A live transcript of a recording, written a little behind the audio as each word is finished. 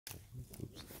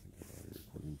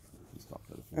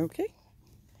Okay.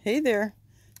 Hey there.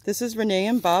 This is Renee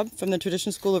and Bob from the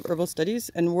Tradition School of Herbal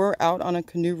Studies, and we're out on a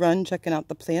canoe run checking out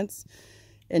the plants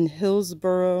in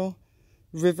Hillsborough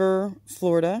River,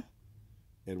 Florida.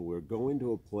 And we're going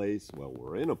to a place, well,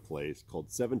 we're in a place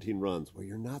called 17 Runs where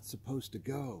you're not supposed to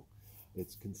go.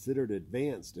 It's considered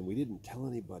advanced, and we didn't tell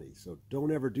anybody, so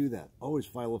don't ever do that. Always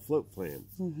file a float plan.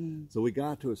 So we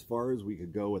got to as far as we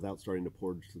could go without starting to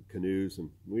portage the canoes, and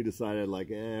we decided, like,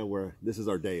 this is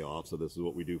our day off, so this is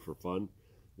what we do for fun.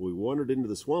 We wandered into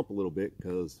the swamp a little bit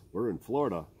because we're in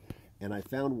Florida, and I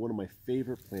found one of my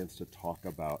favorite plants to talk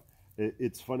about.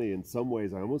 It's funny, in some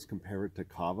ways I almost compare it to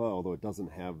kava, although it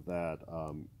doesn't have that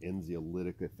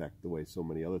anxiolytic effect the way so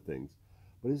many other things.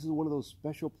 But this is one of those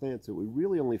special plants that we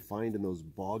really only find in those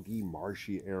boggy,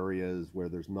 marshy areas where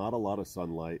there's not a lot of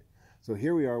sunlight. So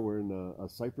here we are, we're in a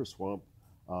cypress swamp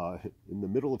in the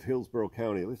middle of Hillsborough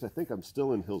County. At least I think I'm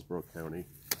still in Hillsborough County.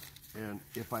 And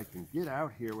if I can get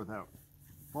out here without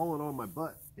falling on my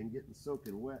butt and getting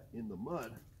soaking wet in the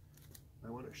mud,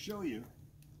 I want to show you.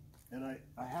 And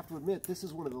I have to admit, this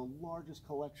is one of the largest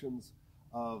collections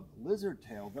of lizard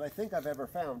tail that I think I've ever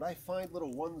found. I find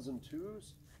little ones and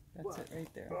twos. That's it right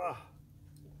there.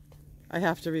 I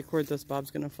have to record this.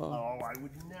 Bob's going to fall. Oh, I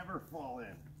would never fall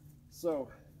in. So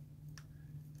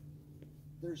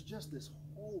there's just this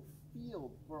whole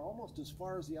field for almost as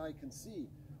far as the eye can see.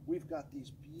 We've got these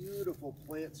beautiful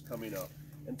plants coming up.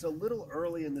 Until a little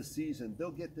early in the season,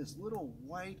 they'll get this little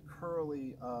white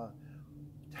curly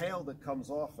tail that comes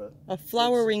off it. A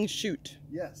flowering shoot.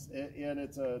 Yes, and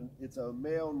it's a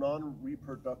male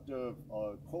non-reproductive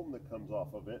comb that comes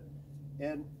off of it.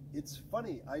 And it's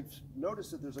funny, I've noticed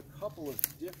that there's a couple of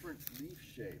different leaf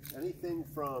shapes. Anything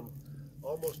from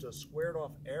almost a squared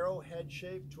off arrowhead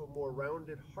shape to a more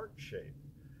rounded heart shape.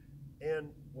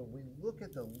 And when we look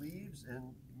at the leaves,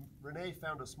 and Renee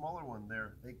found a smaller one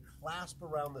there, they clasp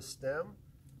around the stem.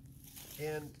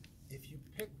 And if you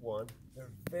pick one, they're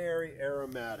very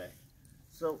aromatic.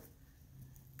 So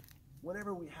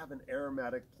whenever we have an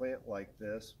aromatic plant like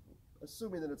this,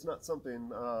 assuming that it's not something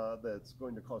that's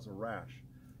going to cause a rash,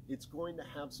 it's going to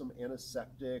have some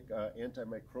antiseptic,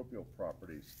 antimicrobial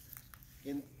properties.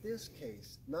 In this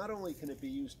case, not only can it be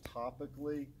used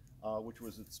topically, which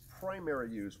was its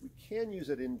primary use, we can use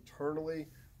it internally.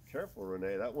 Careful,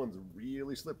 Renee, that one's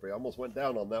really slippery. I almost went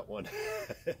down on that one.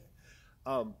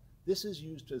 This is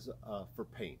used as for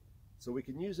pain. So we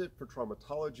can use it for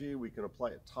traumatology, we can apply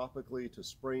it topically to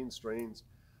sprain strains.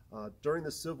 During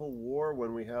the Civil War,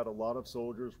 when we had a lot of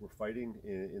soldiers were fighting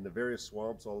in the various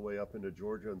swamps all the way up into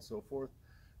Georgia and so forth,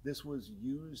 this was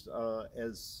used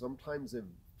as sometimes a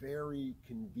very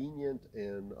convenient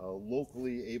and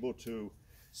locally able to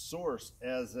source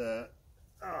as a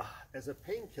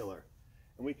painkiller.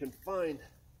 And we can find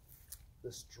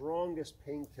the strongest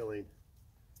painkilling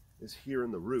is here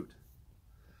in the root.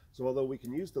 So although we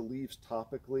can use the leaves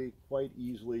topically quite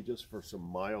easily just for some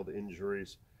mild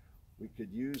injuries, we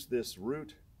could use this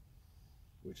root,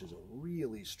 which is a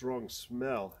really strong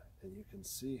smell, and you can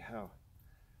see how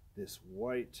this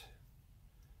white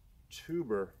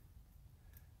tuber,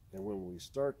 and when we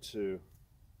start to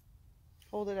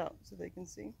hold it out so they can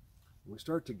see, we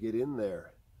start to get in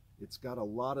there, it's got a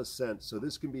lot of scent. So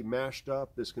this can be mashed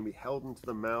up, this can be held into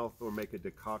the mouth or make a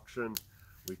decoction.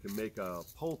 We can make a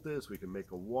poultice, we can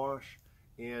make a wash,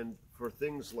 and for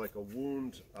things like a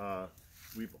wound,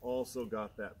 we've also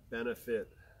got that benefit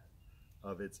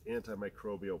of its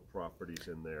antimicrobial properties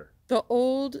in there. The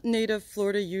old native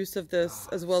Florida use of this,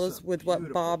 as well as with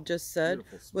what Bob just said,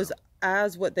 was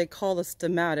as what they call a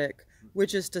stomatic,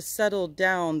 which is to settle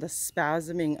down the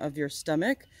spasming of your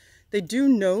stomach. They do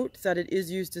note that it is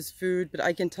used as food, but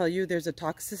I can tell you there's a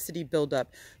toxicity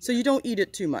buildup. So you don't eat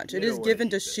it too much. It is given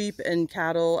to sheep and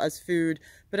cattle as food,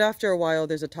 but after a while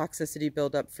there's a toxicity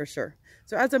buildup for sure.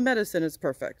 So as a medicine, it's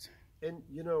perfect. And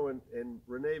you know, and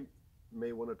Renee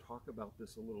may want to talk about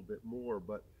this a little bit more,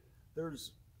 but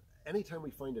anytime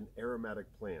we find an aromatic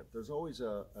plant, there's always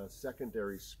a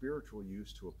secondary spiritual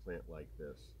use to a plant like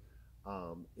this.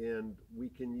 And we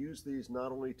can use these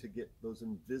not only to get those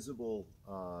invisible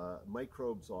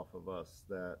microbes off of us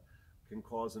that can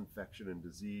cause infection and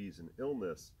disease and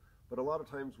illness, but a lot of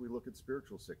times we look at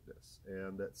spiritual sickness,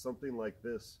 and that something like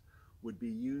this would be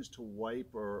used to wipe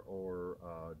or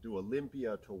do a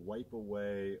limpia to wipe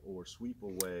away or sweep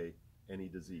away any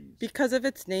disease. Because of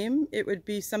its name, it would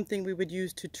be something we would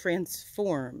use to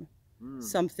transform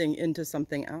something into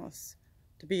something else,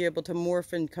 to be able to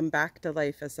morph and come back to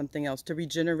life as something else, to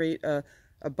regenerate a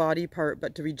body part,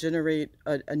 but to regenerate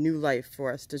a new life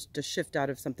for us, to shift out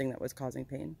of something that was causing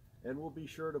pain. And we'll be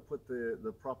sure to put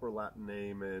the proper Latin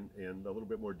name and a little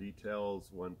bit more details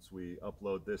once we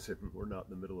upload this and we're not in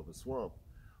the middle of a swamp.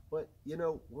 But, you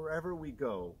know, wherever we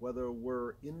go, whether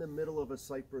we're in the middle of a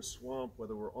cypress swamp,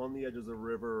 whether we're on the edge of the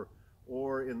river,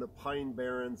 or in the pine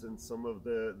barrens and some of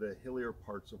the hillier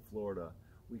parts of Florida,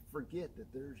 we forget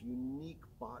that there's unique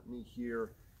botany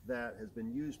here that has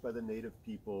been used by the native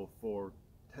people for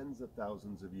tens of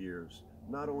thousands of years,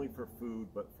 not only for food,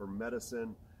 but for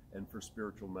medicine and for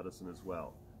spiritual medicine as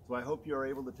well. So I hope you are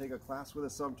able to take a class with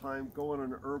us sometime, go on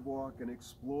an herb walk and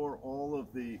explore all of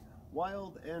the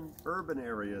wild and urban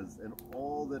areas and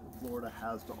all that Florida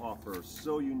has to offer,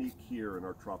 so unique here in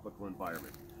our tropical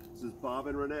environment. This is Bob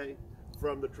and Renee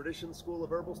from the Tradition School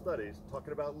of Herbal Studies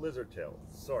talking about lizardtail,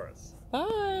 Saurus.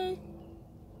 Bye!